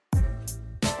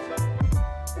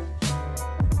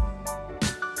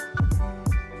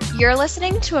You're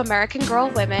listening to American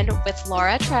Girl Women with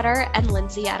Laura Treader and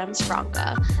Lindsay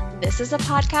Adams-Franca. This is a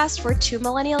podcast where two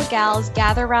millennial gals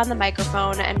gather around the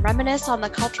microphone and reminisce on the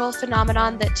cultural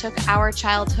phenomenon that took our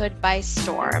childhood by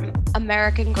storm,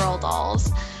 American Girl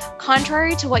dolls.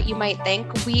 Contrary to what you might think,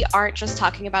 we aren't just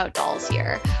talking about dolls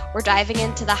here. We're diving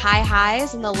into the high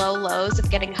highs and the low lows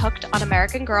of getting hooked on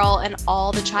American Girl and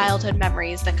all the childhood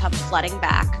memories that come flooding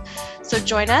back. So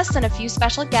join us and a few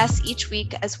special guests each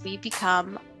week as we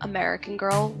become American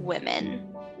Girl women.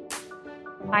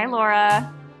 Hi,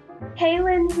 Laura. Hey,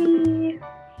 Lindsay.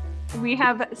 We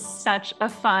have such a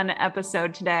fun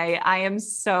episode today. I am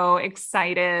so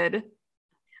excited.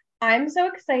 I'm so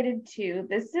excited too.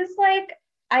 This is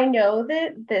I know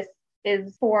that this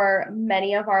is for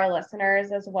many of our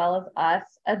listeners as well as us,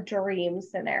 a dream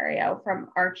scenario from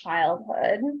our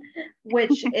childhood,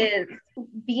 which is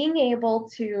being able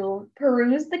to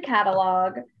peruse the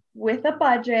catalog with a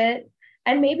budget.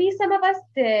 And maybe some of us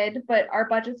did, but our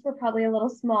budgets were probably a little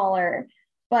smaller.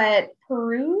 But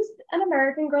peruse an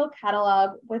American Girl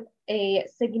catalog with a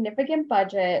significant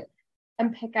budget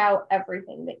and pick out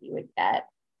everything that you would get.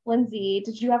 Lindsay,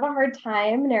 did you have a hard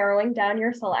time narrowing down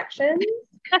your selections?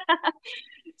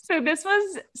 So this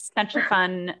was such a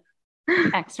fun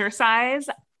exercise.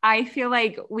 I feel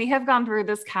like we have gone through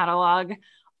this catalog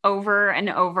over and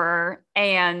over,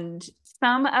 and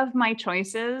some of my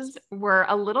choices were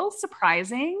a little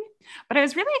surprising, but I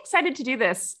was really excited to do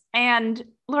this. And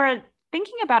Laura,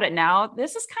 thinking about it now,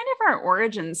 this is kind of our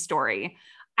origin story.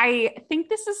 I think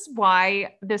this is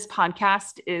why this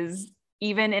podcast is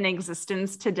even in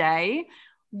existence today.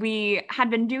 We had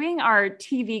been doing our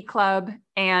TV club,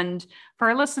 and for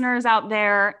our listeners out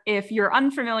there, if you're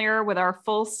unfamiliar with our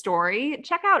full story,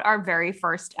 check out our very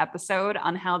first episode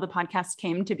on how the podcast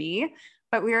came to be.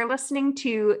 But we were listening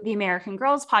to the American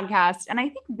Girls podcast, and I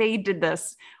think they did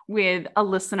this with a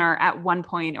listener at one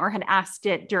point, or had asked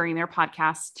it during their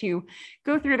podcast to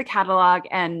go through the catalog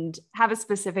and have a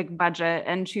specific budget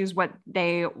and choose what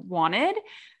they wanted.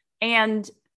 And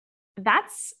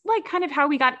that's kind of how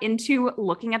we got into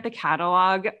looking at the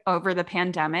catalog over the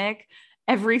pandemic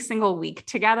every single week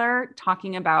together,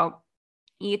 talking about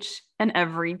each and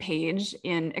every page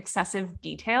in excessive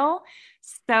detail.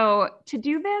 So to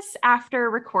do this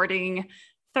after recording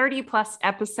 30 plus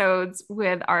episodes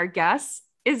with our guests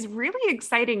is really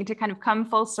exciting to kind of come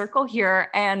full circle here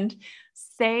and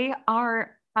say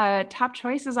our top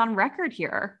choices on record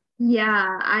here.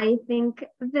 Yeah, I think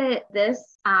that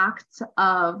this act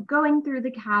of going through the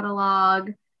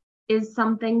catalog is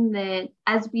something that,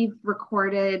 as we've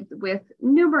recorded with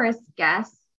numerous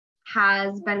guests,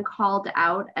 has been called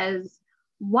out as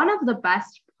one of the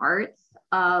best parts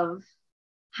of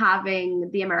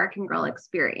having the American Girl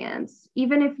experience.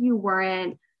 Even if you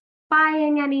weren't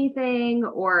buying anything,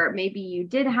 or maybe you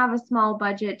did have a small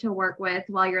budget to work with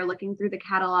while you're looking through the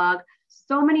catalog,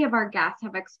 so many of our guests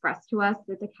have expressed to us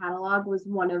that the catalog was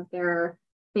one of their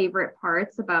favorite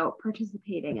parts about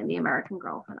participating in the American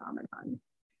Girl phenomenon.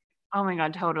 Oh my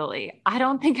God, totally. I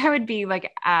don't think I would be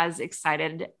as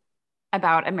excited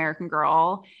about American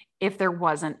Girl if there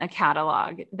wasn't a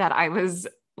catalog that I was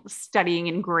studying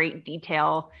in great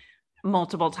detail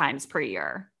multiple times per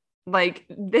year.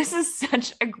 This is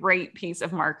such a great piece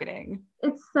of marketing.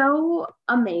 It's so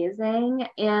amazing.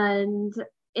 And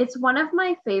it's one of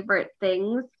my favorite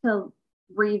things to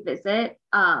revisit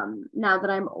now that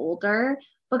I'm older,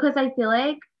 because I feel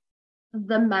like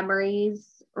the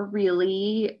memories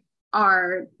really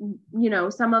are,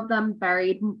 some of them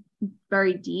buried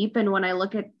very deep. And when I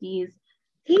look at these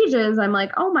pages, I'm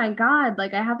like, oh my God,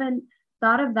 I haven't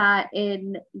thought of that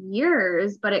in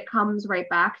years, but it comes right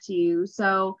back to you.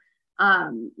 So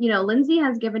Lindsay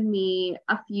has given me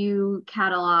a few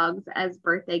catalogs as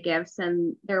birthday gifts,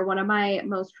 and they're one of my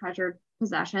most treasured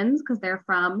possessions because they're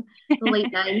from the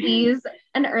late 90s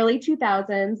and early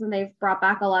 2000s, and they've brought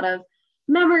back a lot of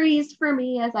memories for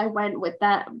me as I went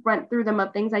through them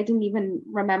of things I didn't even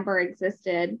remember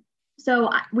existed. So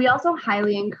we also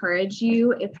highly encourage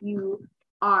you, if you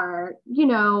are,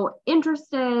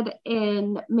 interested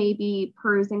in maybe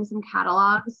perusing some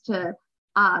catalogs, to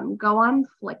go on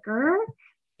Flickr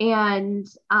and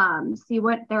see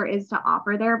what there is to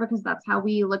offer there, because that's how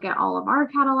we look at all of our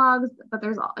catalogs. But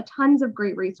there's tons of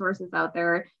great resources out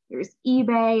there. There's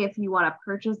eBay if you want to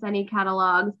purchase any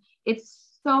catalogs.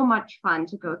 It's so much fun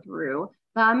to go through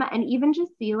them and even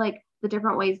just see the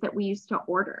different ways that we used to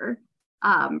order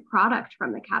product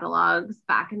from the catalogs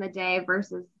back in the day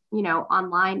versus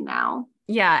online now.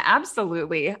 Yeah,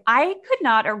 absolutely. I could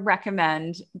not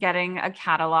recommend getting a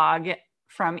catalog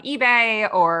from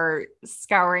eBay or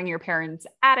scouring your parents'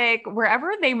 attic,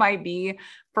 wherever they might be,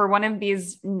 for one of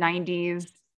these 90s,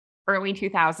 early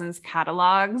 2000s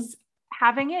catalogs,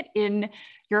 having it in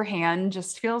your hand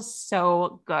just feels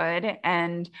so good.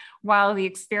 And while the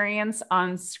experience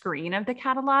on screen of the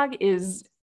catalog is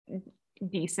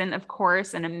decent, of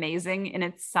course, and amazing in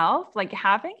itself, like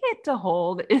having it to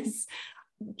hold is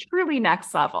truly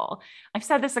next level. I've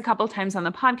said this a couple of times on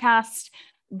the podcast.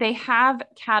 They have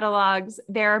catalogs.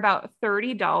 They're about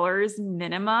 $30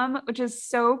 minimum, which is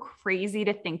so crazy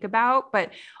to think about,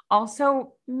 but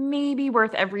also maybe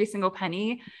worth every single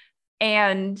penny.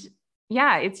 And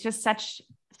yeah, it's just such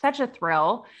a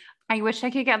thrill. I wish I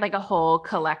could get like a whole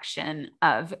collection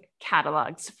of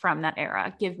catalogs from that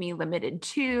era. Give Me Limited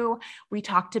 2. We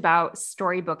talked about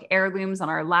storybook heirlooms on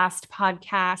our last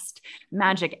podcast,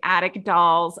 Magic Attic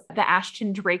dolls, the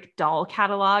Ashton Drake doll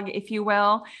catalog, if you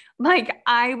will. Like,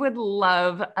 I would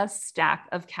love a stack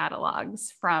of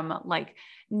catalogs from like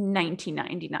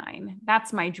 1999.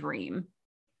 That's my dream.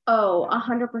 Oh,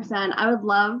 100%. I would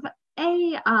love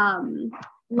a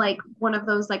like one of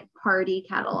those like party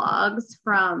catalogs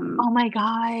from, oh my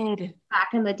God, back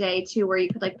in the day too, where you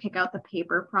could like pick out the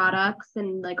paper products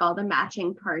and like all the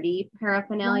matching party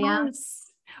paraphernalia.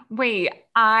 Yes. Wait,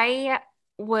 I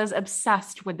was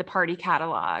obsessed with the party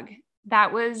catalog.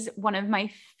 That was one of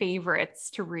my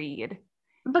favorites to read.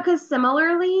 Because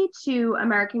similarly to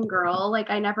American Girl, like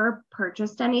I never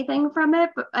purchased anything from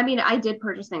it, but I mean, I did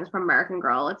purchase things from American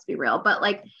Girl, let's be real, but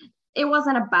like it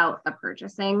wasn't about the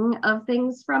purchasing of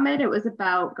things from it. It was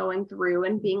about going through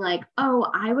and being like, oh,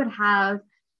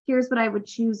 here's what I would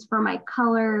choose for my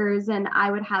colors, and I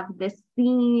would have this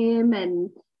theme, and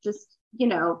just,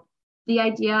 the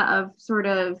idea of sort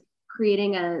of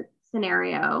creating a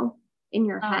scenario in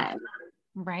your head.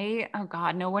 Right? Oh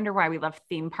God, no wonder why we love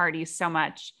theme parties so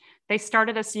much. They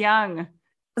started us young.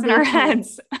 It's in our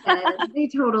heads. They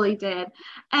totally did.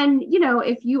 And,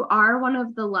 if you are one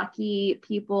of the lucky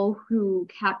people who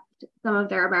kept some of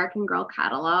their American Girl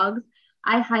catalogs,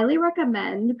 I highly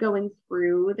recommend going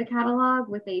through the catalog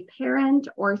with a parent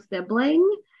or sibling,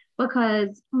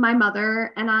 because my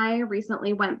mother and I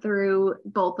recently went through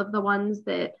both of the ones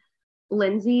that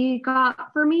Lindsay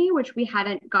got for me, which we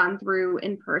hadn't gone through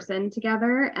in person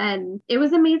together. And it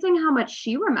was amazing how much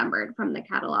she remembered from the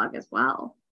catalog as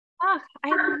well. Oh, I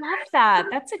love that.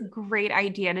 That's a great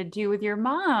idea to do with your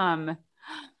mom.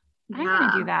 I'm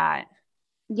going to do that.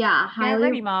 Yeah. Get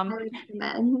ready, Mom. Highly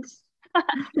recommend.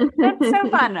 That's so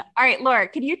fun. All right, Laura,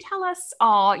 could you tell us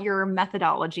all your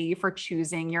methodology for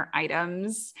choosing your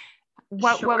items?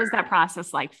 What was that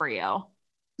process like for you?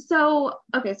 So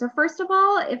first of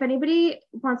all, if anybody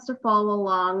wants to follow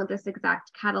along this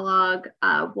exact catalog,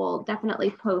 we'll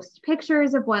definitely post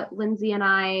pictures of what Lindsay and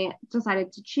I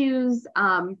decided to choose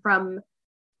from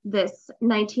this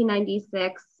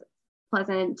 1996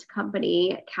 Pleasant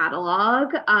Company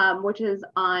catalog, which is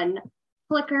on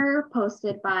Flickr,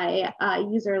 posted by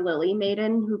user Lily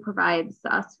Maiden, who provides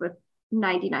us with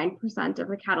 99% of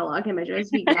the catalog images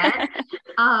we get.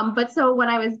 But so when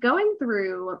I was going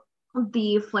through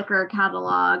the Flickr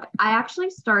catalog, I actually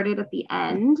started at the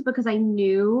end because I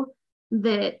knew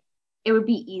that it would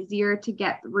be easier to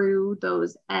get through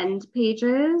those end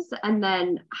pages and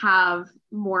then have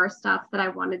more stuff that I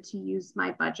wanted to use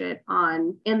my budget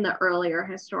on in the earlier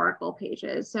historical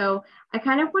pages. So I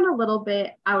kind of went a little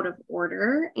bit out of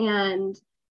order, and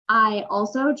I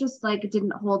also just like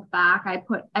didn't hold back. I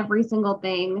put every single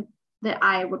thing that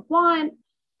I would want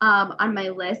on my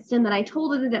list, and then I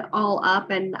totaled it all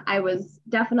up, and I was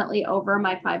definitely over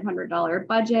my $500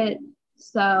 budget.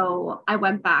 So I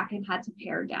went back and had to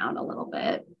pare down a little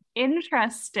bit.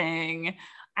 Interesting.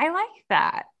 I like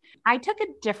that. I took a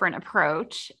different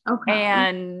approach. Okay.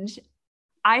 And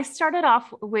I started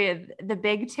off with the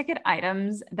big ticket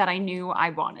items that I knew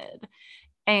I wanted.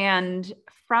 And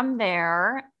from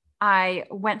there, I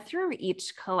went through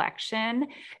each collection,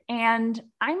 and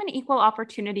I'm an equal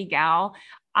opportunity gal.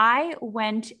 I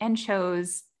went and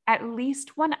chose at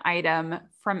least one item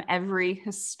from every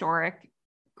historic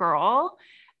girl,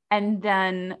 and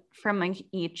then from like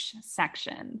each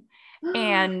section.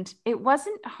 And it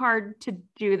wasn't hard to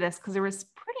do this because there was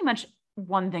pretty much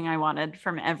one thing I wanted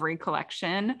from every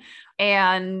collection.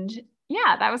 And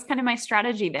yeah, that was kind of my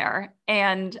strategy there.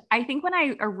 And I think when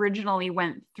I originally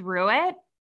went through it,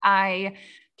 I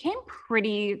came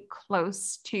pretty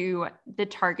close to the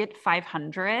target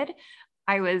 500.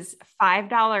 I was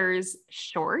 $5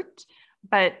 short,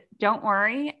 but don't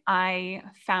worry, I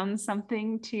found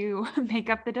something to make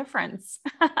up the difference.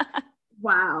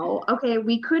 Wow. Okay,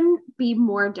 we couldn't be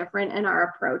more different in our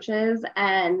approaches.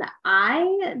 And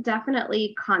I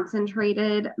definitely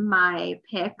concentrated my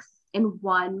picks in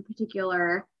one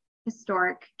particular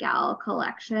historic gal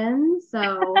collection.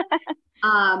 So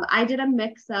I did a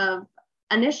mix of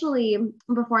initially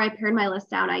before I pared my list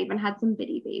down, I even had some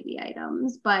bitty baby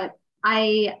items, but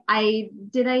I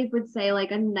would say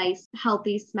like a nice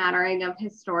healthy smattering of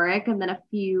historic and then a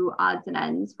few odds and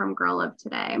ends from Girl of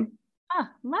Today.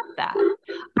 Love that.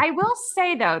 I will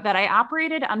say though that I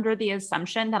operated under the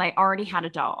assumption that I already had a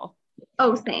doll.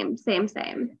 Oh, same.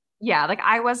 Yeah, like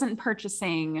I wasn't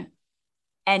purchasing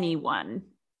anyone.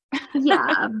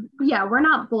 Yeah, we're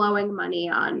not blowing money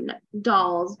on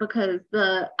dolls because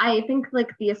I think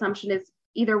like the assumption is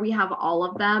either we have all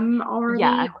of them already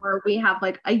Yeah. or we have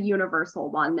like a universal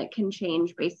one that can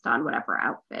change based on whatever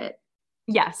outfit.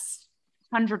 Yes,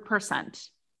 100%.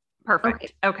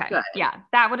 Perfect. Okay. Good. Yeah,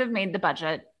 that would have made the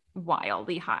budget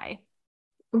wildly high.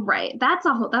 Right. That's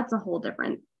a whole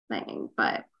different thing,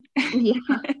 but yeah.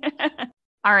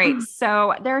 All right.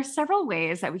 So there are several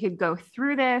ways that we could go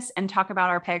through this and talk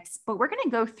about our picks, but we're going to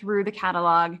go through the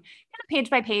catalog kind of page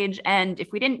by page. And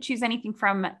if we didn't choose anything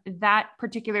from that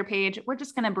particular page, we're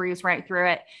just going to breeze right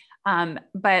through it.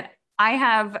 But I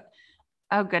have,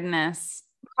 oh goodness,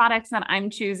 products that I'm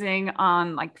choosing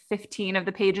on like 15 of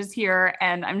the pages here.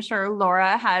 And I'm sure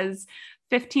Laura has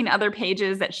 15 other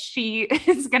pages that she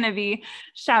is going to be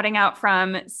shouting out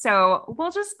from. So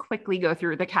we'll just quickly go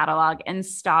through the catalog and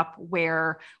stop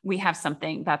where we have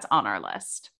something that's on our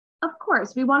list. Of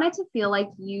course, we wanted to feel like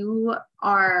you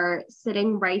are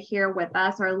sitting right here with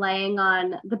us or laying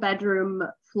on the bedroom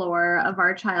floor of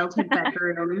our childhood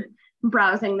bedroom,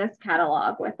 browsing this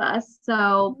catalog with us.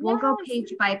 So we'll go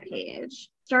page by page.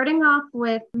 Starting off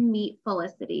with Meet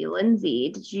Felicity.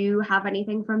 Lindsay, did you have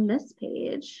anything from this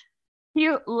page?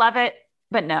 You love it,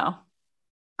 but no.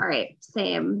 All right,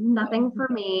 same. Nothing for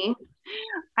me.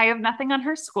 I have nothing on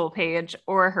her school page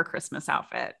or her Christmas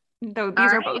outfit, though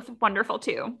these are both wonderful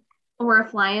too. We're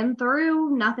flying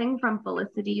through. Nothing from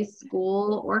Felicity's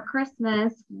school or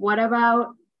Christmas. What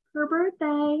about her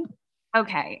birthday?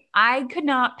 Okay, I could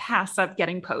not pass up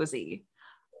getting Posy.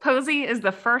 Posy is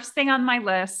the first thing on my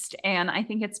list, and I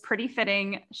think it's pretty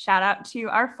fitting. Shout out to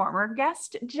our former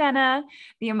guest, Jenna,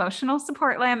 the Emotional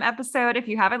Support Lamb episode. If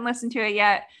you haven't listened to it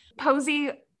yet,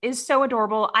 Posy is so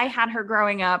adorable. I had her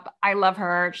growing up. I love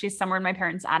her. She's somewhere in my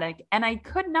parents' attic, and I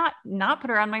could not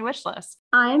put her on my wish list.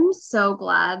 I'm so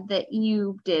glad that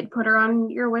you did put her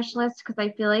on your wish list because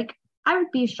I feel like I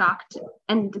would be shocked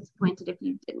and disappointed if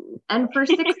you didn't. And for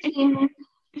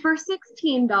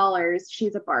 $16,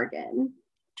 she's a bargain.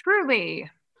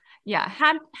 Truly. Yeah,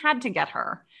 had to get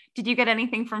her. Did you get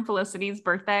anything from Felicity's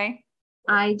birthday?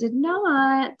 I did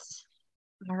not.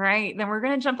 All right, then we're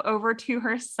going to jump over to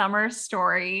her summer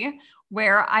story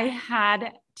where I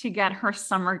had to get her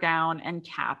summer gown and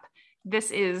cap. This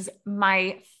is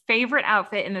my favorite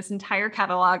outfit in this entire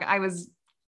catalog. I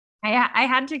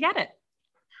had to get it.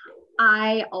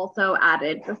 I also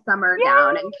added the summer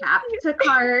gown and cap to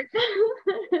cart.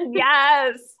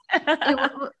 Yes.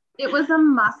 It was a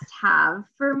must-have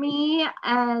for me.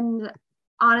 And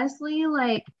honestly,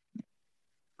 like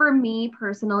for me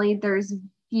personally, there's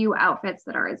few outfits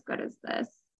that are as good as this.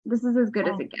 This is as good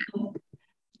as it gets.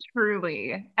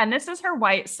 Truly. And this is her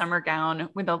white summer gown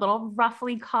with a little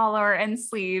ruffly collar and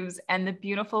sleeves and the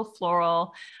beautiful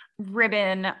floral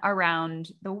ribbon around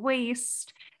the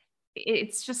waist.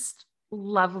 It's just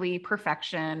lovely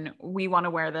perfection. We want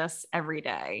to wear this every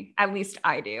day. At least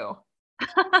I do.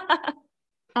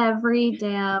 Every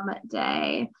damn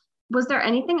day. Was there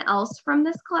anything else from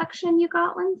this collection you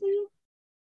got, Lindsay?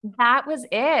 That was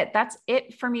it. That's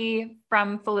it for me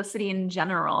from Felicity in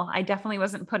general. I definitely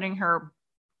wasn't putting her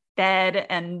bed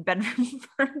and bedroom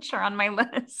furniture on my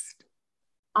list.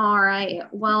 All right.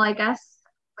 Well, I guess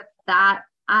with that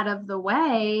out of the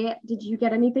way, did you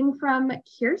get anything from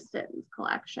Kirsten's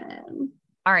collection?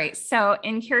 All right. So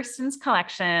in Kirsten's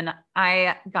collection,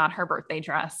 I got her birthday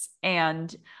dress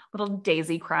and little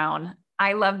daisy crown.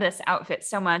 I love this outfit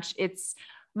so much. It's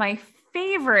my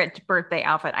favorite birthday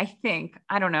outfit, I think.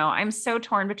 I don't know. I'm so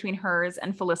torn between hers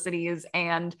and Felicity's.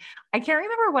 And I can't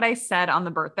remember what I said on the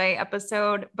birthday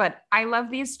episode, but I love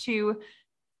these two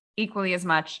equally as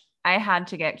much. I had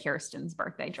to get Kirsten's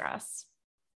birthday dress.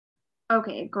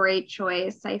 Okay, great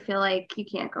choice. I feel like you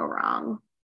can't go wrong.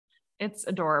 It's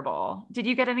adorable. Did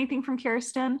you get anything from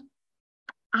Kirsten?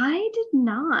 I did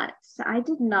not.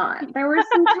 There were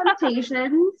some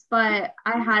temptations, but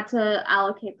I had to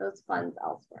allocate those funds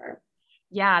elsewhere.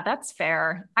 Yeah, that's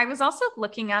fair. I was also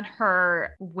looking at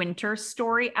her winter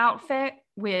story outfit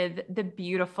with the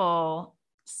beautiful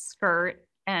skirt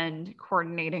and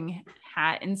coordinating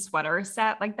hat and sweater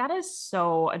set. Like that is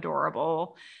so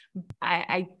adorable.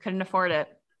 I couldn't afford it.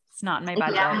 It's not in my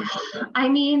budget. Yeah. I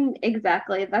mean,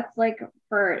 exactly. That's like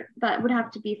that would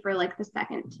have to be for like the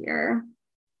second tier.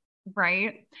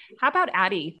 Right? How about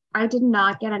Addie? I did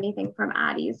not get anything from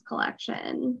Addie's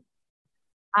collection.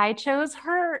 I chose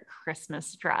her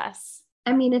Christmas dress.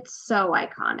 I mean, it's so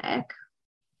iconic.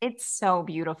 It's so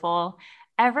beautiful.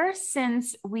 Ever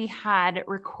since we had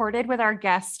recorded with our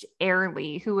guest,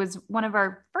 Airly, who was one of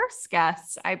our first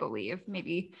guests, I believe,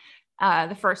 maybe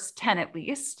the first 10 at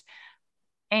least.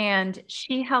 And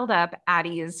she held up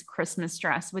Addie's Christmas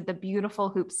dress with the beautiful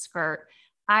hoop skirt.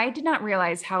 I did not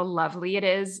realize how lovely it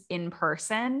is in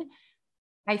person.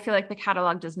 I feel like the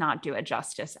catalog does not do it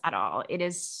justice at all. It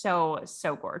is so,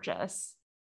 so gorgeous.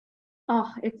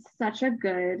 Oh, it's such a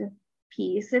good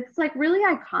piece. It's like really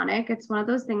iconic. It's one of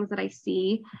those things that I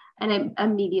see and it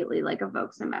immediately like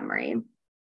evokes a memory.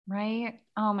 Right?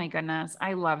 Oh my goodness.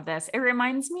 I love this. It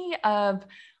reminds me of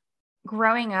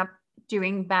growing up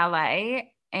doing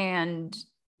ballet and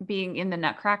being in the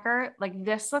Nutcracker. Like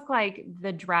this looked like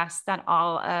the dress that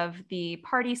all of the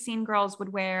party scene girls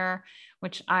would wear,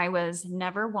 which I was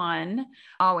never one,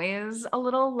 always a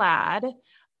little lad.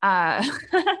 I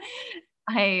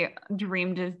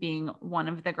dreamed of being one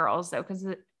of the girls though, because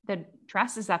the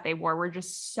dresses that they wore were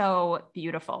just so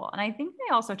beautiful. And I think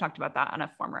they also talked about that on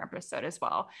a former episode as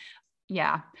well.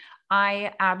 Yeah,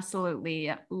 I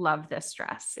absolutely love this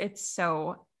dress. It's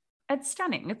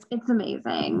stunning. It's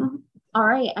amazing. All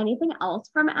right. Anything else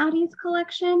from Addie's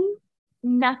collection?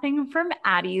 Nothing from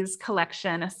Addie's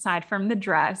collection aside from the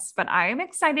dress, but I am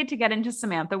excited to get into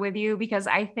Samantha with you because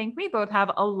I think we both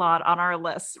have a lot on our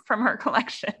list from her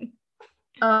collection.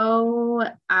 Oh,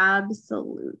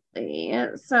 absolutely.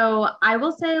 So I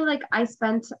will say, like, I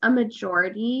spent a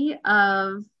majority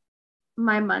of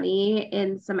my money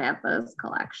in Samantha's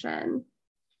collection.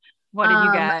 What did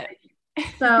you get?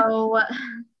 So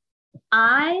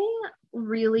I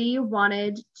really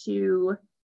wanted to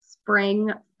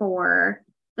spring for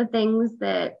the things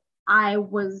that I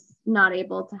was not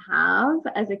able to have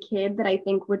as a kid that I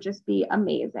think would just be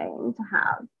amazing to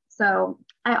have. So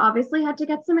I obviously had to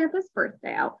get Samantha's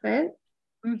birthday outfit,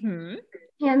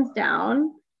 hands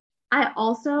down. I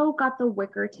also got the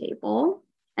wicker table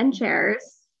and chairs.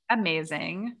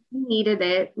 Amazing. Needed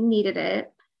it.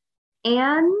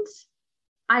 And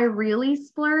I really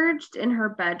splurged in her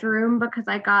bedroom because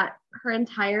I got her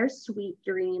entire Sweet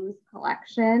Dreams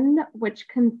collection, which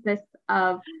consists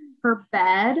of her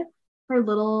bed, her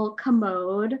little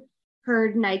commode,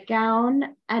 her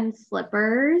nightgown and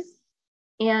slippers,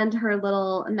 and her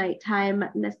little nighttime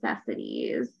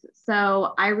necessities.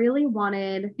 So I really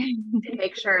wanted to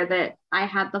make sure that I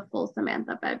had the full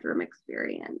Samantha bedroom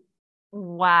experience.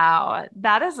 Wow.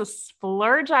 That is a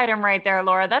splurge item right there,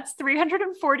 Laura. That's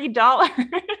 $340.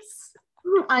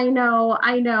 I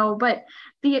know. But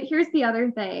here's the other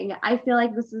thing. I feel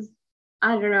like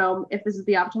I don't know if this is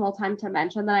the optimal time to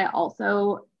mention that I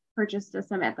also purchased a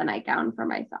Samantha nightgown for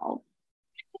myself.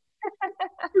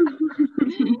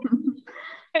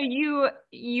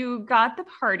 You got the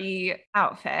party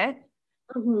outfit.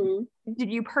 Mm-hmm.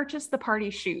 Did you purchase the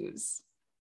party shoes?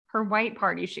 Her white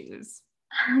party shoes?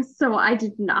 So I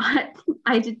did not.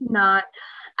 I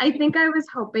think I was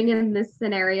hoping in this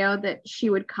scenario that she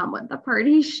would come with the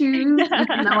party shoes,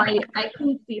 even though I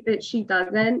can see that she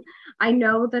doesn't. I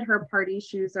know that her party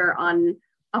shoes are on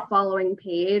a following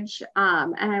page.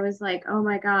 And I was like, oh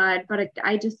my God, but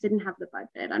I just didn't have the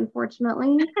budget,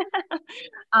 unfortunately.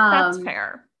 That's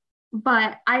fair.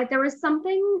 But there was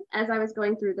something as I was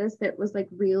going through this that was like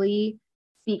really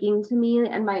speaking to me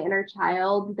and my inner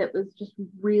child that was just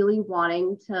really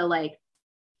wanting to like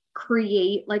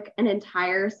create like an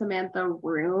entire Samantha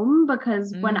room,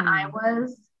 because when I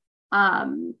was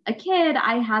a kid,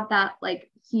 I had that like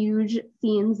huge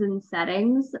scenes and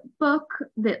settings book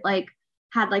that like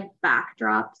had like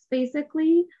backdrops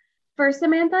basically. For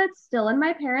Samantha, it's still in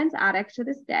my parents' attic to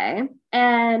this day.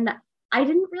 And I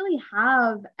didn't really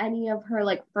have any of her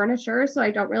like furniture, so I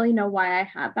don't really know why I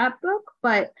had that book,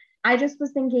 but I just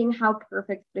was thinking how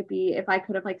perfect would it be if I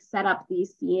could have like set up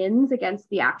these scenes against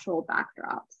the actual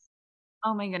backdrops.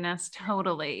 Oh my goodness,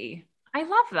 totally. I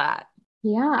love that.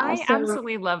 Yeah. I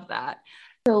absolutely love that.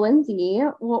 So Lindsay,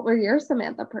 what were your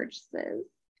Samantha purchases?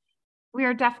 We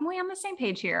are definitely on the same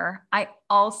page here. I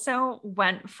also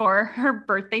went for her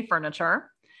birthday furniture.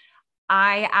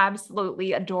 I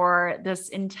absolutely adore this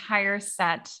entire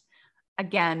set.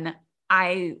 Again,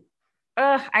 I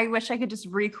wish I could just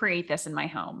recreate this in my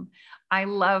home. I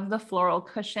love the floral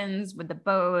cushions with the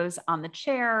bows on the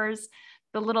chairs,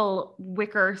 The little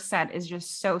wicker set is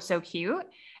just so, so cute.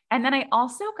 And then I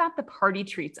also got the party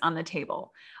treats on the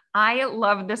table. I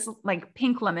love this like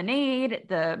pink lemonade,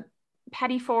 the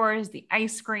petit fours, the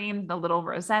ice cream, the little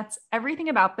rosettes. Everything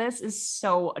about this is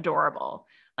so adorable.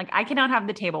 Like I cannot have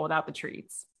the table without the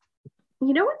treats.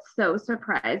 You know what's so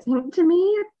surprising to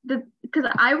me? Because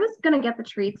I was gonna get the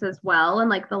treats as well and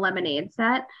like the lemonade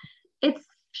set. It's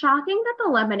shocking that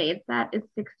the lemonade set is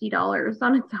 $60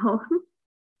 on its own.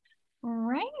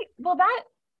 Right. Well, that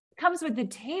comes with the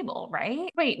table,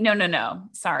 right? Wait, no.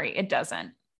 Sorry, it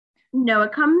doesn't. No,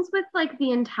 it comes with like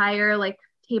the entire like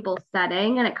table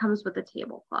setting and it comes with a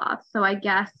tablecloth. So I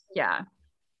guess, Yeah.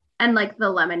 and like the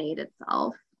lemonade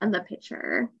itself and the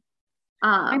pitcher.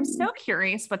 I'm so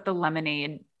curious what the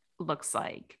lemonade looks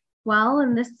like. Well,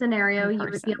 in this scenario, In you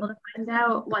would be person. able to find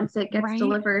out once it gets Right?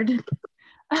 delivered.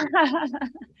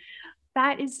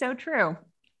 That is so true.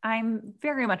 I'm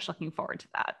very much looking forward to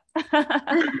that.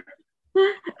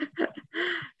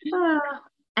 Uh,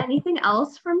 anything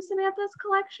else from Samantha's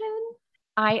collection?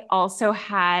 I also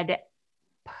had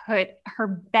put her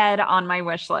bed on my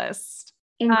wish list.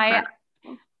 Incredible.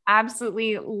 I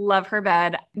absolutely love her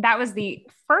bed. That was the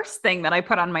first thing that I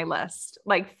put on my list.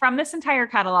 Like from this entire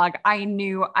catalog, I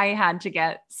knew I had to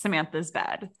get Samantha's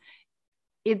bed.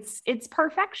 It's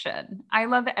perfection. I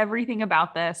love everything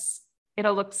about this.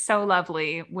 It'll look so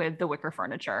lovely with the wicker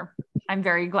furniture. I'm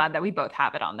very glad that we both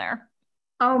have it on there.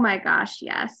 Oh my gosh,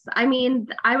 yes. I mean,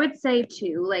 I would say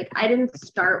too, like I didn't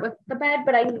start with the bed,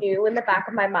 but I knew in the back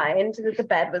of my mind that the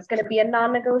bed was going to be a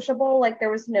non-negotiable. Like there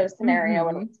was no scenario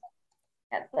when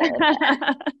at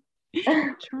the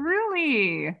bed.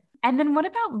 Truly. And then what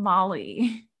about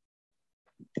Molly?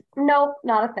 Nope,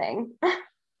 not a thing.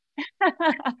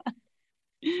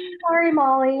 Sorry,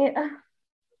 Molly.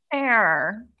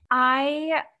 Fair.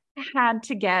 I had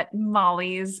to get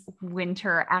Molly's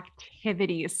winter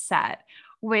activities set,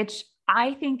 which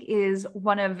I think is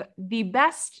one of the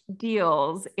best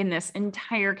deals in this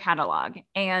entire catalog.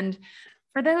 And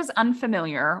for those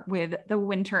unfamiliar with the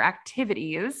winter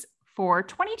activities, for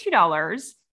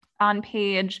 $22 on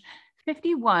page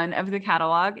 51 of the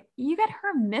catalog, you get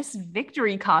her Miss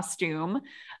Victory costume,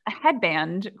 a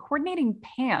headband, coordinating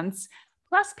pants,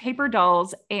 plus paper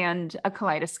dolls and a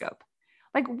kaleidoscope.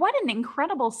 Like, what an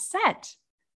incredible set.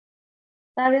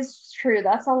 That is true.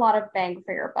 That's a lot of bang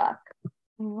for your buck.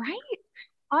 Right?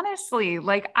 Honestly,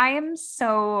 like, I am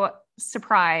so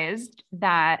surprised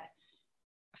that,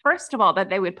 first of all, that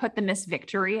they would put the Miss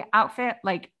Victory outfit,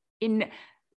 like,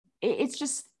 it's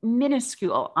just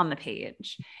minuscule on the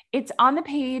page. It's on the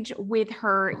page with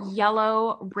her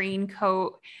yellow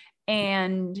raincoat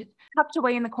and tucked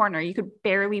away in the corner. You could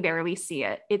barely see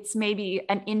it. It's maybe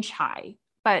an inch high.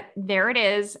 But there it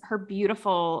is, her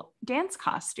beautiful dance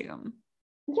costume.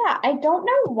 Yeah, I don't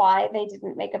know why they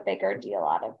didn't make a bigger deal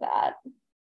out of that.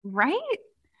 Right?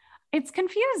 It's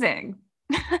confusing.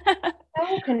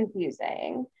 So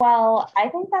confusing. Well, I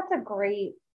think that's a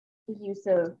great use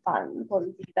of funds,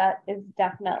 Lindsay. That is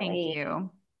definitely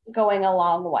going a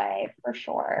long way for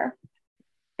sure.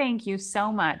 Thank you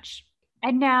so much.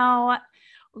 And now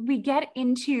we get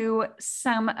into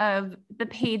some of the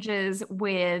pages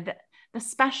with the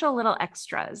special little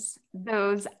extras,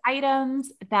 those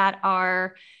items that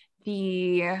are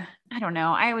I don't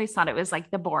know, I always thought it was like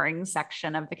the boring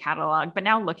section of the catalog, but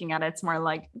now looking at it, it's more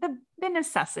like the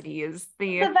necessities,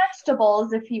 the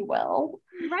vegetables, if you will.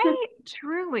 Right,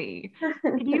 truly.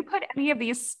 Did you put any of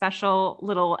these special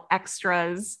little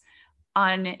extras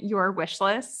on your wish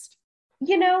list?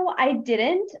 You know, I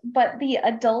didn't, but the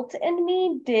adult in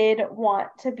me did want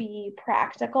to be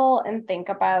practical and think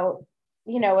about,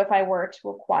 you know, if I were to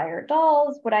acquire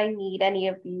dolls, would I need any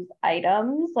of these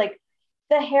items? Like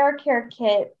the hair care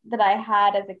kit that I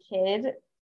had as a kid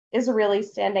is really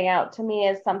standing out to me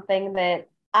as something that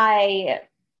I,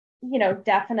 you know,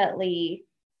 definitely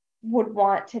would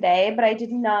want today, but I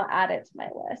did not add it to my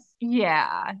list.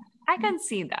 Yeah, I can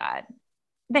see that.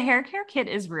 The hair care kit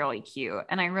is really cute,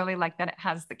 and I really like that it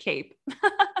has the cape.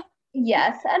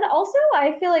 Yes, and also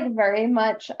I feel like very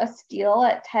much a steal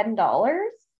at $10.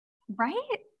 Right?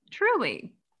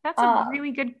 Truly. That's a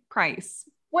really good price.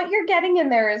 What you're getting in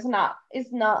there is not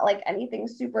like anything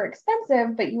super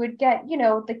expensive, but you would get, you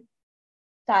know, the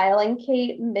styling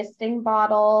cape, misting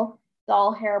bottle,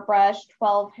 doll hairbrush,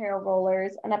 12 hair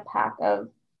rollers, and a pack of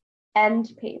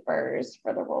end papers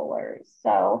for the rollers.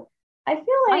 So I feel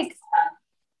like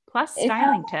plus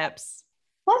styling tips.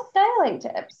 Plus styling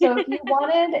tips. So if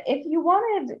you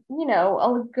wanted, you know,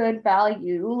 a good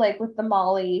value, like with the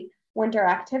Molly winter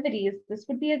activities, this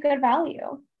would be a good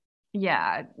value.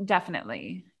 Yeah,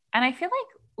 definitely. And I feel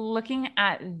like looking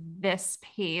at this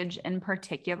page in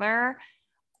particular,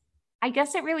 I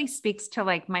guess it really speaks to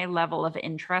like my level of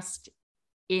interest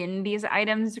in these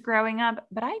items growing up,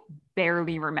 but I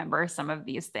barely remember some of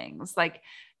these things, like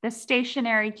the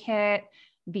stationery kit,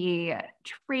 the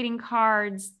trading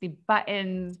cards, the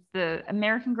buttons, the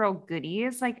American Girl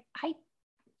goodies. Like I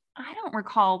don't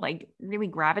recall like really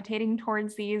gravitating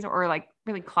towards these or like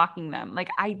really clocking them. Like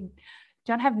I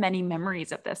don't have many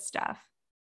memories of this stuff.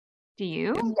 Do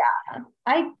you? Yeah.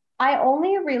 I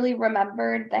only really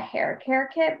remembered the hair care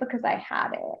kit because I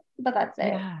had it, but that's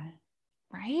it. Yeah.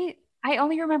 Right? I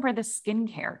only remember the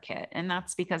skincare kit, and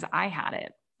that's because I had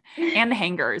it. And the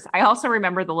hangers. I also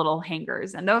remember the little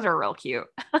hangers, and those are real cute.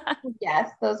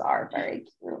 Yes, those are very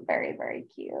cute. Very, very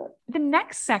cute. The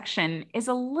next section is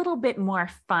a little bit more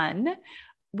fun.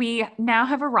 We now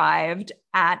have arrived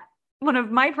at one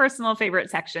of my personal favorite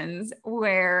sections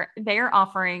where they are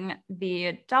offering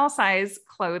the doll size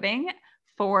clothing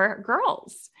for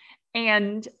girls.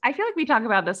 And I feel like we talk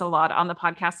about this a lot on the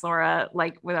podcast, Laura,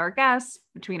 like with our guests,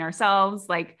 between ourselves.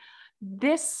 Like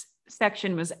this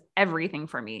section was everything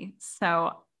for me.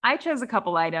 So I chose a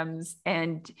couple items,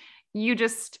 and you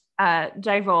just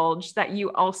divulged that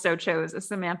you also chose a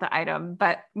Samantha item.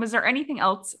 But was there anything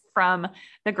else from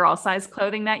the girl size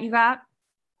clothing that you got?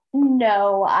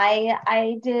 No,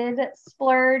 I did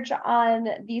splurge on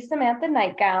the Samantha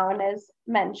nightgown as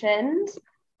mentioned.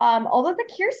 Although the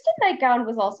Kirsten nightgown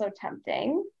was also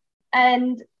tempting.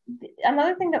 And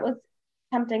another thing that was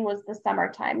tempting was the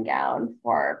summertime gown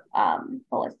for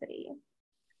Felicity.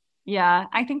 Yeah,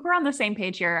 I think we're on the same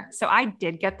page here. So I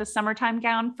did get the summertime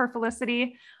gown for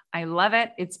Felicity. I love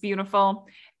it. It's beautiful.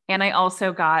 And I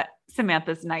also got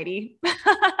Samantha's nightie.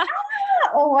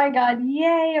 Oh my God.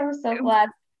 Yay. I'm so glad.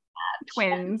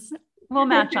 Twins. We'll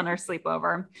match on our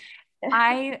sleepover.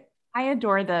 I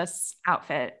adore this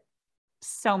outfit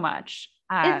so much.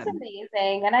 It's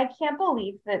amazing. And I can't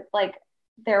believe that like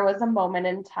there was a moment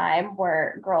in time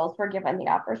where girls were given the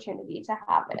opportunity to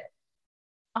have it.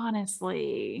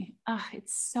 Honestly,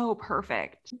 it's so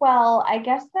perfect. Well, I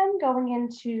guess then going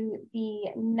into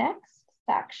the next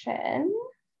section.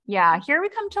 Yeah, here we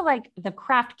come to like the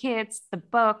craft kits, the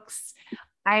books.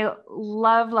 I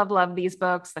love, love, love these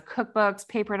books, the cookbooks,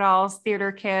 paper dolls,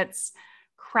 theater kits,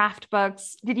 craft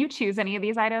books. Did you choose any of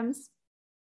these items?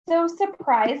 So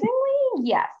surprisingly,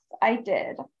 yes, I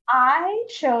did. I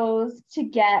chose to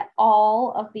get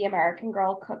all of the American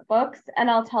Girl cookbooks, and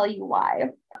I'll tell you why.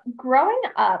 Growing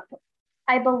up,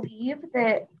 I believe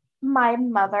that my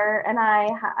mother and I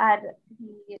had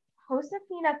the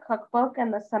Josefina cookbook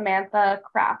and the Samantha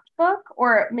craft book,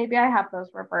 or maybe I have those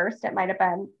reversed. It might have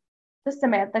been the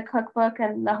Samantha cookbook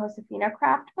and the Josefina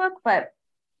craft book, but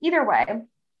either way,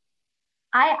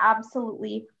 I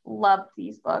absolutely loved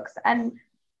these books. And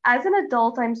as an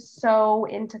adult, I'm so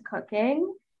into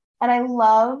cooking. And I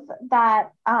love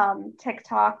that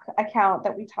TikTok account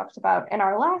that we talked about in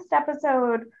our last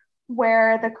episode,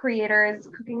 where the creator is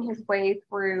cooking his way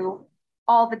through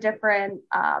all the different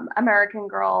American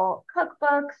Girl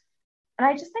cookbooks. And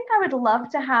I just think I would love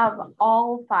to have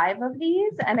all 5 of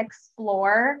these and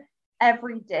explore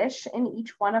every dish in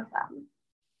each one of them.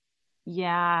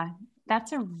 Yeah,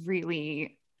 that's a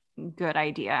really good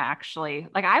idea, actually.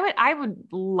 Like I would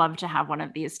love to have one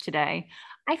of these today.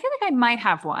 I feel like I might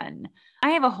have one.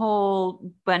 I have a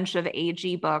whole bunch of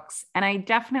AG books, and I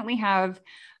definitely have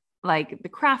like the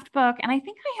craft book, and I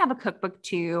think I have a cookbook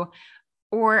too.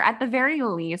 Or at the very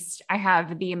least, I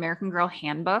have the American Girl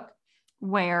handbook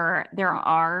where there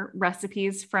are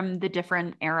recipes from the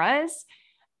different eras.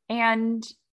 And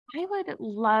I would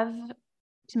love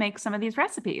to make some of these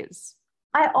recipes.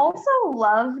 I also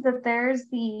love that there's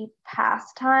the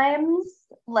Pastimes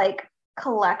like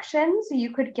collection. So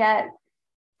you could get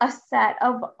a set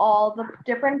of all the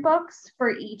different books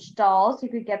for each doll. So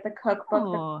you could get the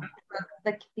cookbook,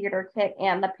 the theater kit,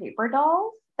 and the paper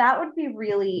dolls. That would be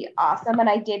really awesome. And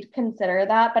I did consider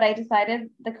that, but I decided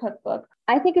the cookbook.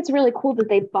 I think it's really cool that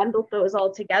they bundled those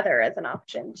all together as an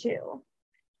option too.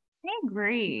 I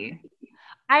agree.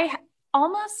 I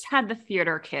almost had the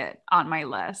theater kit on my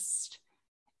list.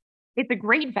 It's a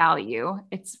great value.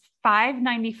 It's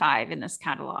 $5.95 in this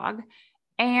catalog.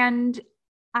 And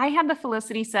I had the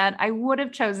Felicity set. I would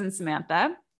have chosen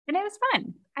Samantha, and it was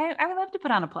fun. I would love to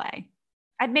put on a play.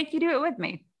 I'd make you do it with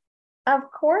me.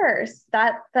 Of course,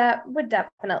 that would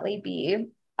definitely be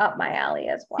up my alley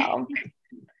as well.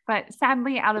 But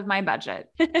sadly, out of my budget.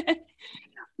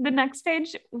 The next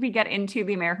page, we get into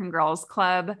the American Girls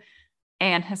Club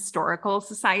and Historical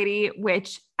Society,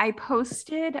 which I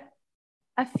posted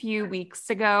a few weeks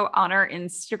ago on our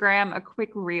Instagram, a quick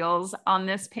reels on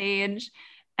this page.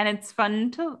 and it's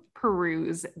fun to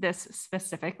peruse this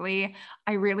specifically.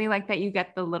 I really like that you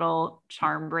get the little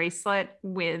charm bracelet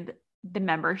with the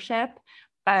membership,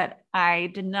 but I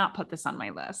did not put this on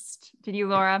my list. Did you,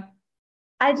 Laura?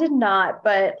 I did not,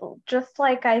 but just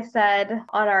like I said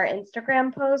on our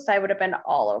Instagram post, I would have been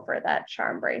all over that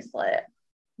charm bracelet.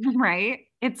 Right?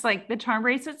 It's like the charm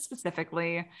bracelet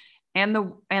specifically and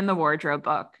the wardrobe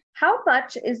book. How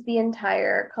much is the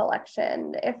entire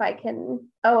collection? If I can,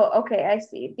 oh, okay, I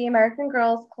see. The American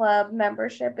Girls Club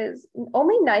membership is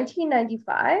only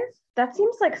 $19.95. That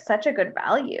seems like such a good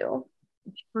value.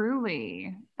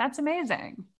 Truly. That's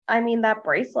amazing. I mean, that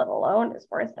bracelet alone is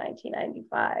worth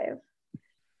 $19.95.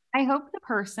 I hope the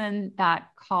person that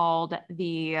called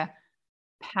the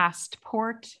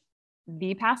Pastport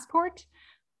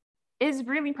is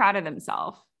really proud of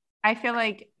themselves. I feel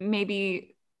like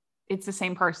maybe it's the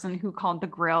same person who called the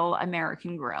grill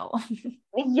American Grill.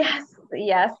 Yes,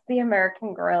 the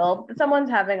American Grill. Someone's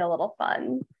having a little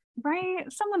fun.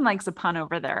 Right? Someone likes a pun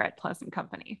over there at Pleasant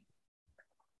Company.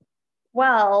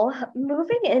 Well,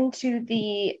 moving into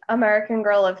the American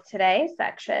Girl of Today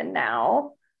section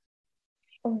now.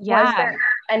 Yeah. Was there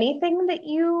anything that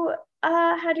you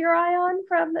had your eye on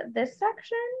from this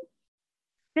section?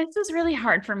 This was really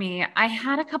hard for me. I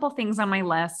had a couple things on my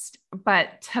list,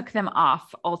 but took them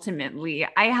off ultimately.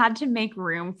 I had to make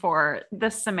room for the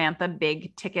Samantha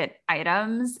big ticket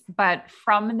items, but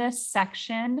from this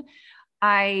section,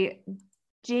 I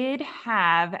did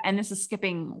have, and this is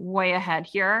skipping way ahead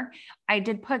here, I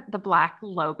did put the black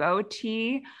logo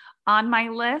tee on my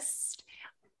list.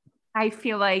 I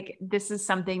feel like this is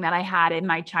something that I had in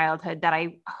my childhood that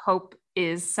I hope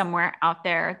is somewhere out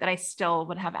there that I still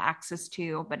would have access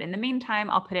to. But in the meantime,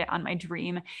 I'll put it on my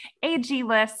dream AG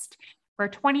list for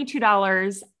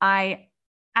 $22. I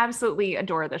absolutely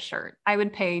adore this shirt. I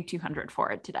would pay $200 for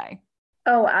it today.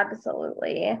 Oh,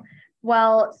 absolutely.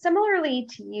 Well, similarly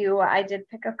to you, I did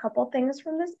pick a couple things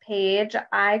from this page.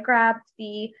 I grabbed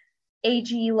the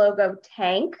AG logo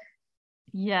tank.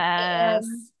 Yes.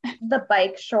 The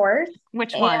bike shorts.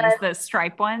 Which ones? The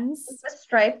stripe ones? The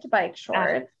striped bike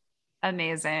shorts.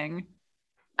 Amazing.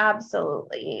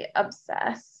 Absolutely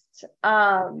obsessed.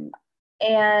 And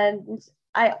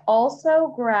I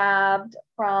also grabbed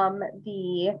from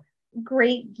the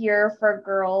Great Gear for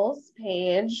Girls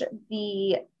page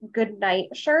the Good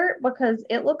Night shirt because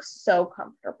it looks so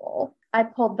comfortable. I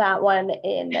pulled that one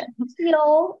in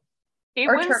teal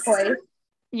or turquoise.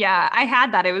 Yeah, I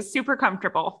had that. It was super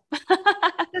comfortable.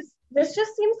 This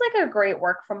just seems like a great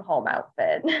work from home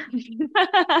outfit.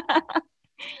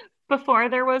 Before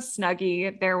there was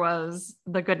Snuggie, there was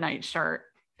the Goodnight shirt.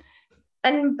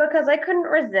 And because I couldn't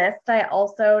resist, I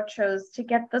also chose to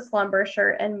get the Slumber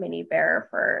shirt and mini bear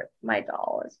for my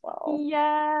doll as well.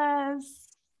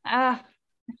 Yes.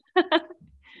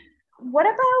 What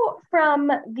about from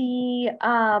the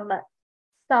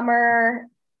summer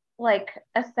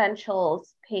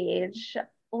essentials page,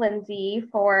 Lindsay,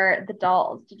 for the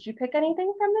dolls? Did you pick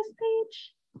anything from this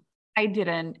page? I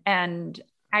didn't. And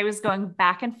I was going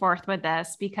back and forth with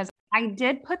this because I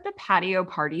did put the patio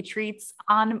party treats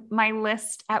on my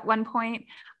list at one point.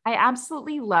 I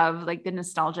absolutely love like the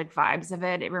nostalgic vibes of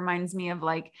it. It reminds me of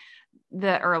like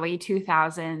the early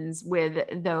 2000s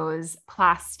with those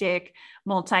plastic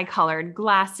multicolored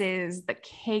glasses, the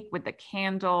cake with the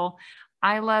candle.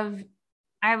 I love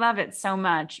it so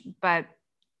much, but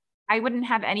I wouldn't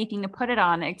have anything to put it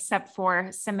on except for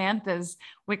Samantha's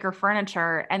wicker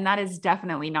furniture. And that is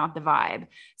definitely not the vibe.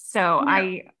 So no.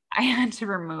 I had to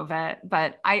remove it,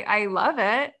 but I love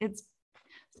it. It's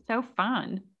so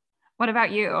fun. What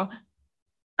about you?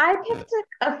 I picked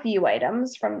a few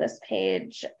items from this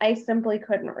page. I simply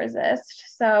couldn't resist.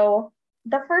 So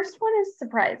the first one is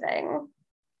surprising.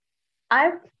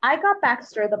 I got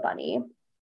Baxter the bunny.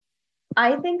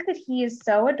 I think that he is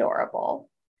so adorable.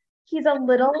 He's a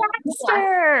little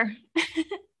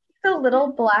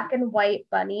black and white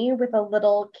bunny with a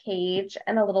little cage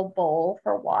and a little bowl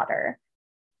for water.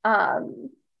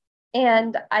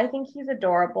 And I think he's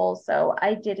adorable. So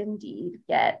I did indeed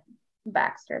get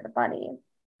Baxter the bunny.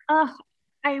 Oh,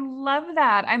 I love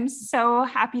that. I'm so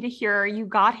happy to hear you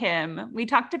got him. We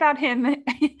talked about him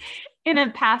in a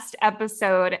past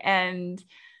episode and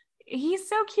he's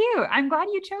so cute. I'm glad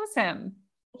you chose him.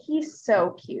 He's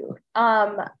so cute.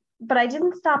 But I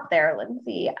didn't stop there,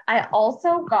 Lindsay. I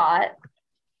also got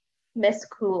Miss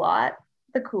Coulot,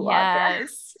 the Coulot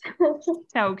dress.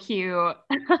 So cute.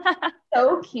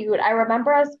 So cute. I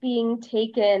remember us being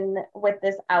taken with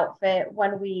this outfit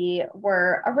when we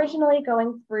were originally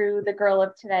going through the Girl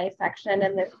of Today section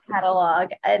in this catalog.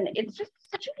 And it's just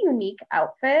such a unique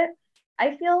outfit,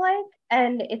 I feel like.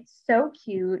 and it's so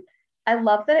cute. I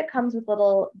love that it comes with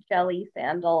little jelly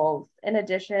sandals in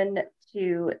addition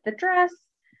to the dress.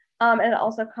 And it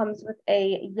also comes with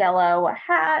a yellow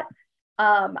hat.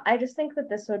 I just think that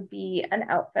this would be an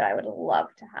outfit I would love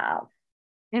to have.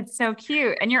 It's so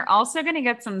cute. And you're also going to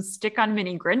get some stick-on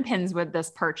mini grin pins with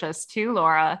this purchase too,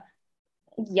 Laura.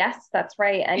 Yes, that's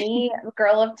right. Any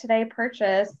girl of today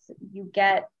purchase, you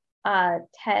get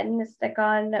 10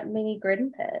 stick-on mini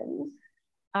grin pins.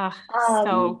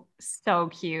 Oh, so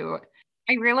cute.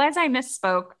 I realize I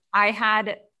misspoke. I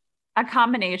had a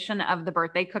combination of the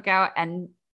birthday cookout and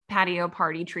patio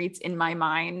party treats in my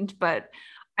mind, but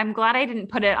I'm glad I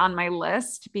didn't put it on my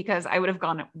list because I would have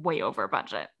gone way over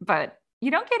budget. But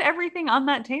you don't get everything on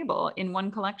that table in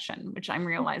one collection, which I'm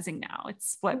realizing now.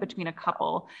 It's split between a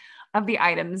couple of the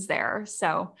items there.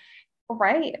 So,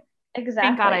 right, exactly.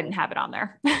 Thank God I didn't have it on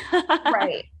there.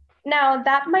 Right. Now,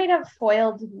 that might have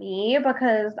foiled me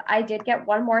because I did get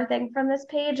one more thing from this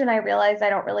page and I realized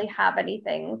I don't really have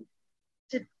anything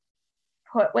to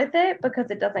put with it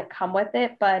because it doesn't come with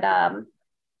it. But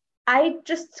I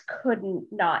just couldn't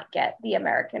not get the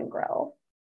American Grill.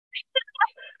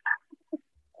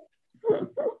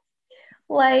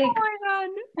 Like, oh my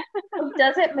God.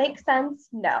 Does it make sense?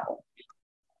 No.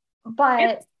 But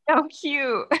it's so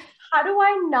cute. How do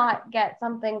I not get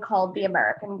something called the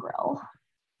American Grill?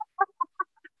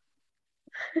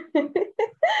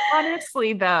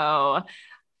 Honestly, though,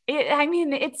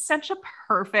 it's such a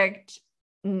perfect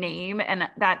name and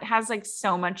that has like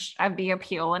so much of the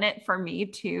appeal in it for me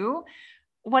too.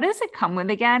 What does it come with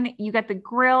again? You get the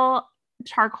grill,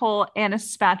 charcoal, and a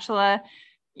spatula.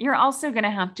 You're also going to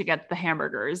have to get the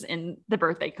hamburgers in the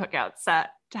birthday cookout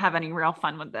set to have any real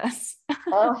fun with this.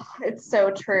 Oh, it's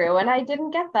so true. And I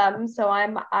didn't get them, so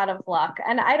I'm out of luck.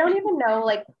 And I don't even know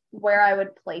like where I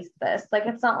would place this. Like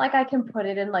it's not like I can put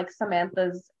it in like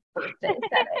Samantha's birthday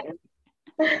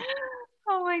setting.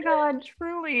 Oh my God,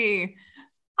 truly.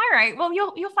 All right. Well,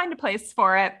 you'll find a place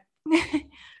for it.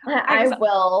 I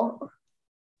will.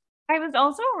 I was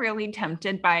also really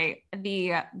tempted by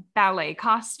the ballet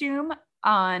costume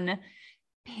on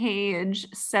page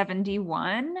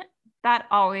 71. That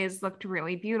always looked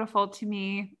really beautiful to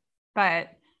me, but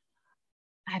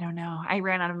I don't know. I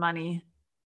ran out of money.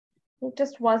 It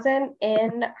just wasn't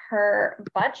in her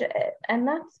budget, and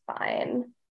that's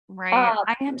fine. Right.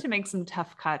 I had to make some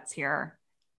tough cuts here.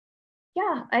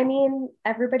 Yeah, I mean,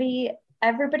 everybody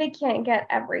can't get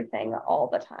everything all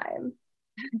the time.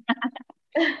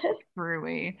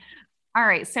 Truly. All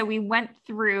right. So we went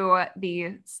through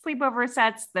the sleepover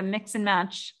sets, the mix and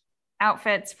match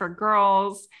outfits for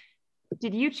girls.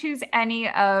 Did you choose any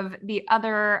of the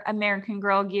other American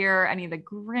Girl gear, any of the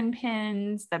grin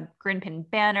pins, the grin pin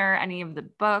banner, any of the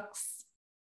books?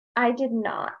 I did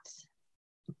not.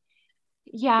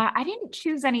 Yeah, I didn't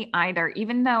choose any either,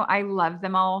 even though I love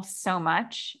them all so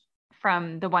much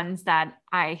from the ones that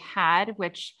I had,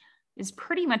 which is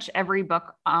pretty much every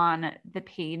book on the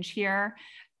page here.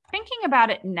 Thinking about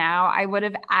it now, I would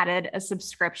have added a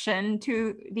subscription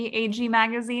to the AG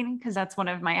magazine because that's one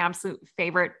of my absolute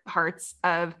favorite parts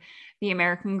of the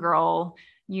American Girl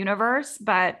universe,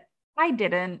 but I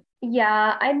didn't.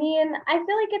 Yeah, I mean, I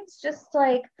feel like it's just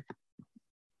like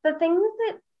the things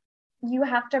that you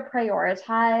have to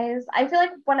prioritize. I feel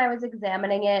like when I was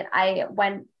examining it, I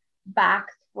went back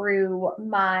through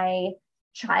my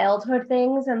childhood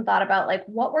things and thought about like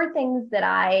what were things that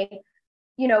I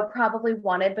probably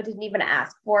wanted but didn't even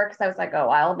ask for because I was like, oh,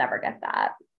 I'll never get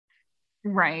that.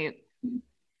 Right.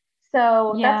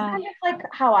 So that's kind of like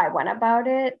how I went about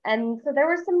it. And so there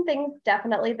were some things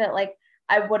definitely that like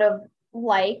I would have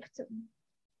liked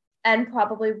and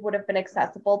probably would have been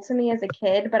accessible to me as a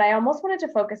kid, but I almost wanted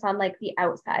to focus on like the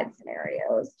outside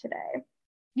scenarios today.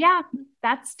 Yeah,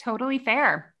 that's totally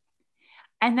fair.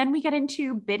 And then we get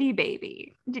into Bitty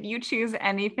Baby. Did you choose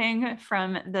anything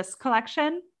from this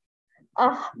collection?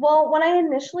 Well, when I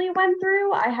initially went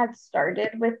through, I had started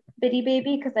with Bitty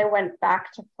Baby because I went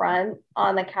back to front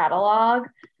on the catalog.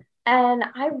 And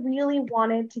I really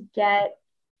wanted to get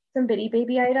some Bitty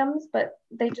Baby items, but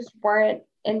they just weren't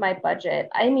in my budget.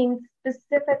 I mean,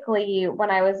 specifically when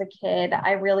I was a kid,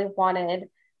 I really wanted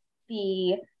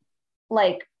the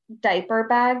like diaper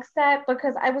bag set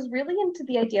because I was really into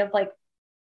the idea of like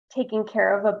taking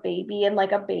care of a baby in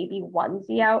like a baby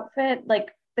onesie outfit. Like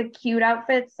the cute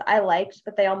outfits I liked,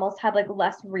 but they almost had like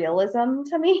less realism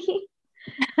to me.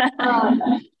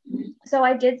 So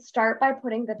I did start by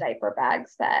putting the diaper bag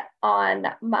set on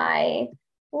my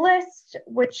list,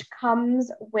 which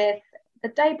comes with the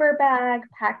diaper bag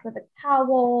packed with a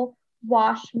towel,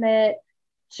 wash mitt,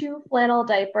 2 flannel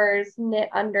diapers, knit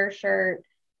undershirt,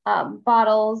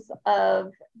 bottles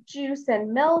of juice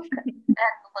and milk and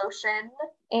lotion,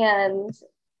 and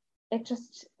it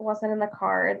just wasn't in the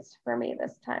cards for me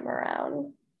this time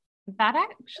around. That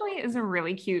actually is a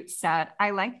really cute set.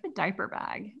 I like the diaper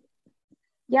bag.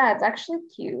 Yeah, it's actually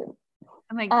cute.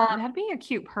 I'm like, that'd be a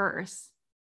cute purse.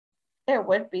 It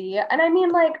would be. And I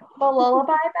mean, like, the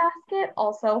lullaby basket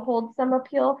also holds some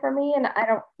appeal for me. And I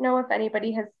don't know if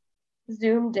anybody has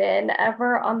zoomed in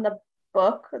ever on the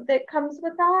book that comes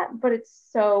with that, but it's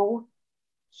so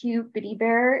cute. Bitty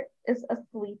Bear is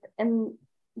asleep in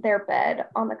their bed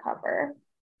on the cover.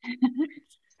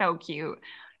 So cute.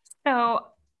 So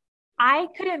I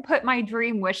couldn't put my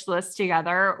dream wish list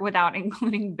together without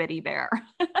including Bitty Bear.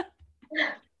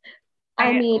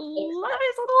 I mean, love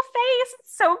his little face.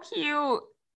 It's so cute.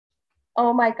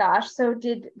 Oh my gosh. So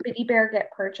did Bitty Bear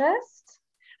get purchased?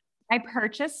 I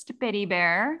purchased Bitty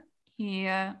Bear. I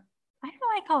don't know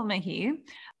why I call him a he.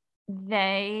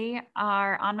 They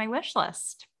are on my wish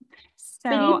list.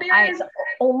 So Bitty Bear is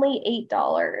only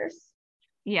 $8.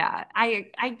 Yeah, I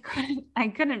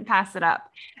couldn't pass it up.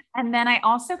 And then I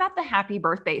also got the happy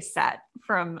birthday set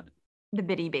from the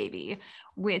Bitty Baby,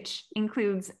 which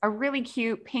includes a really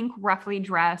cute pink ruffly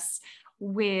dress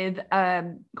with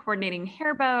a coordinating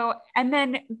hair bow. And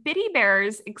then Bitty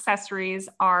Bear's accessories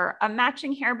are a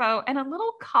matching hair bow and a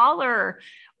little collar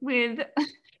with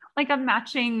like a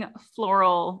matching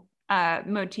floral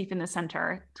motif in the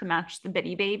center to match the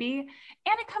Bitty Baby.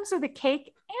 And it comes with a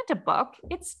cake and a book.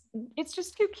 It's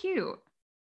just too cute.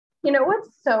 You know what's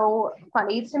so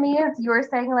funny to me is you were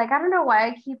saying, like, I don't know why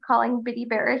I keep calling Bitty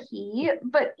Bear a he,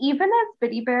 but even as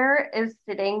Bitty Bear is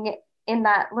sitting in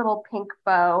that little pink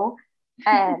bow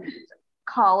and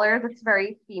collar that's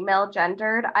very female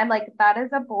gendered, I'm like, that is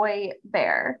a boy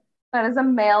bear. That is a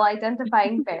male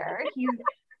identifying bear.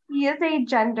 He is a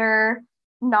gender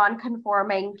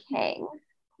non-conforming king.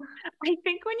 I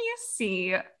think when you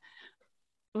see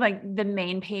like the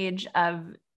main page of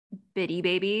Bitty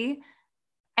Baby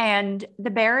and the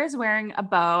bear is wearing a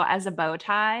bow as a bow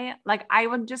tie, like I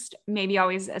would just maybe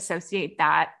always associate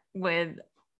that with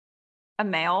a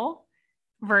male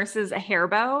versus a hair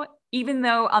bow, even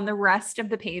though on the rest of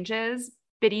the pages,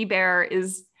 Bitty Bear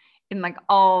is in like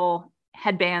all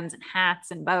headbands and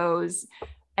hats and bows,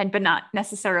 but not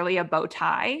necessarily a bow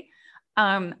tie.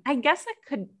 I guess it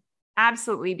could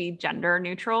absolutely be gender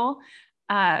neutral,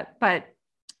 but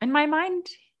in my mind,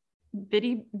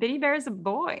 Bitty Bear is a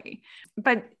boy.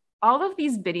 But all of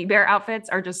these Bitty Bear outfits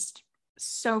are just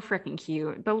so freaking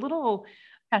cute. The little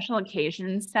special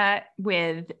occasion set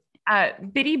with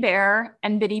Bitty Bear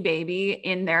and Bitty Baby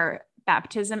in their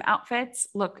baptism outfits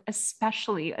look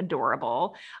especially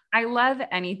adorable. I love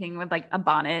anything with like a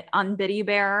bonnet on Bitty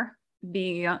Bear.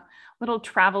 The little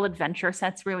travel adventure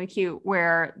set's really cute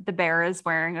where the bear is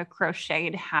wearing a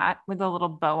crocheted hat with a little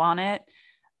bow on it.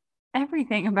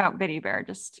 Everything about Bitty Bear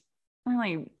just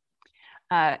really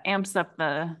amps up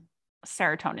the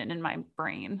serotonin in my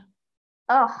brain.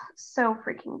 Oh, so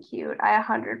freaking cute. I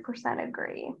 100%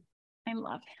 agree. I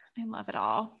love it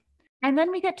all. And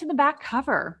then we get to the back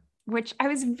cover, which I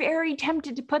was very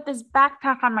tempted to put this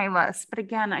backpack on my list, but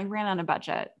again, I ran on a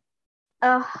budget.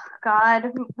 Oh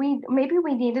God, maybe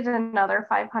we needed another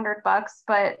 $500,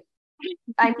 but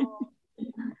I mean,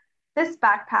 this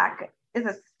backpack is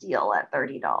a steal at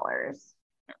 $30.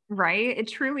 Right? It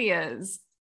truly is.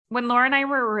 When Laura and I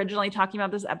were originally talking about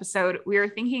this episode, we were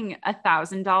thinking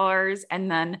 $1,000,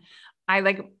 and then I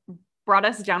like brought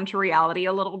us down to reality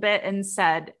a little bit and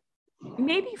said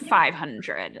maybe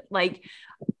 500. Like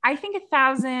I think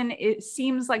 1,000, it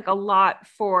seems like a lot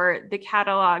for the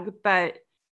catalog, but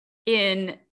in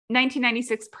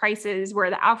 1996 prices where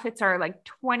the outfits are like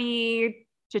 $20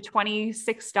 to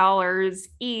 $26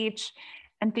 each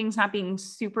and things not being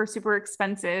super, super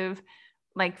expensive,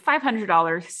 like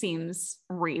 $500 seems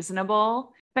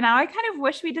reasonable. But now I kind of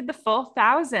wish we did the full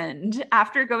 1,000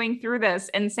 after going through this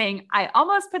and saying, I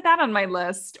almost put that on my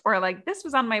list, or like this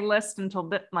was on my list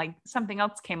until like something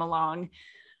else came along.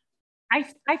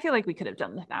 I feel like we could have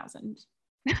done the 1,000.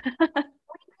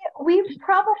 we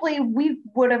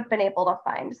would have been able to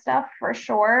find stuff for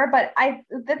sure, but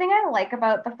the thing I like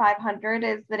about the 500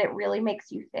 is that it really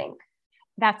makes you think.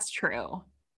 That's true.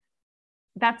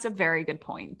 That's a very good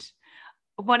point.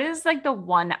 What is like the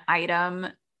one item,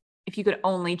 if you could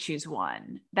only choose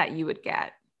one, that you would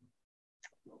get?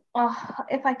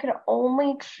 If I could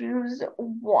only choose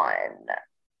one,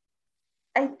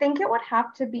 I think it would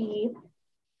have to be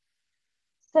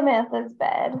Samantha's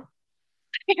bed.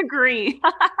 I agree.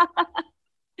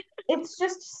 It's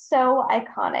just so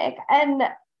iconic. And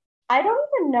I don't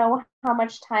even know how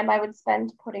much time I would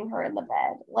spend putting her in the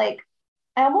bed. Like,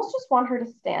 I almost just want her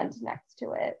to stand next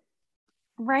to it.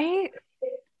 Right?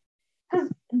 Because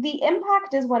the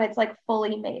impact is when it's like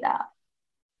fully made up.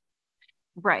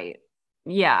 Right.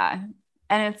 Yeah.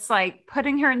 And it's like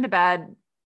putting her in the bed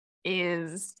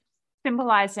is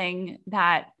symbolizing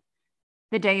that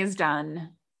the day is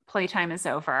done, playtime is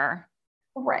over.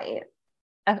 Right.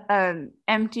 An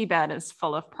empty bed is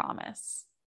full of promise.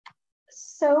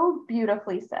 So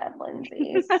beautifully said,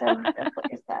 Lindsay. So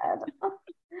beautifully said.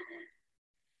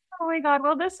 Oh my God.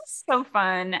 Well, this is so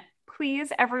fun.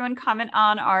 Please, everyone, comment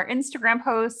on our Instagram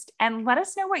post and let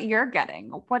us know what you're getting.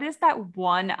 What is that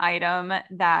one item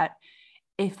that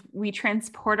if we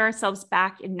transport ourselves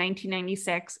back in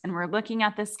 1996 and we're looking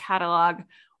at this catalog,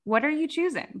 what are you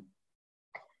choosing?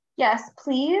 Yes,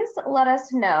 please let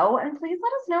us know. And please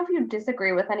let us know if you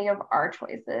disagree with any of our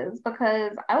choices,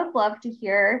 because I would love to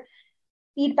hear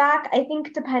feedback. I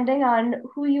think depending on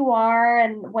who you are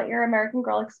and what your American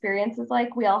Girl experience is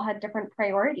like, we all had different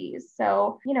priorities.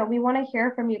 So, we want to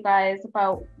hear from you guys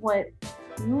about what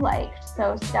you liked.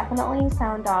 So definitely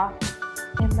sound off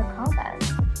in the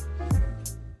comments.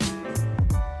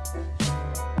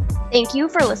 Thank you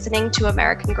for listening to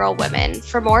American Girl Women.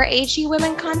 For more AG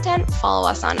Women content, follow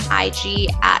us on IG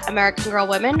at American Girl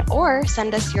Women or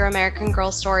send us your American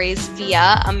Girl stories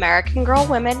via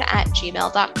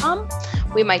americangirlwomen@gmail.com.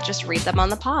 We might just read them on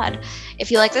the pod.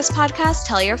 If you like this podcast,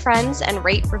 tell your friends and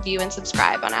rate, review, and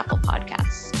subscribe on Apple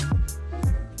Podcasts.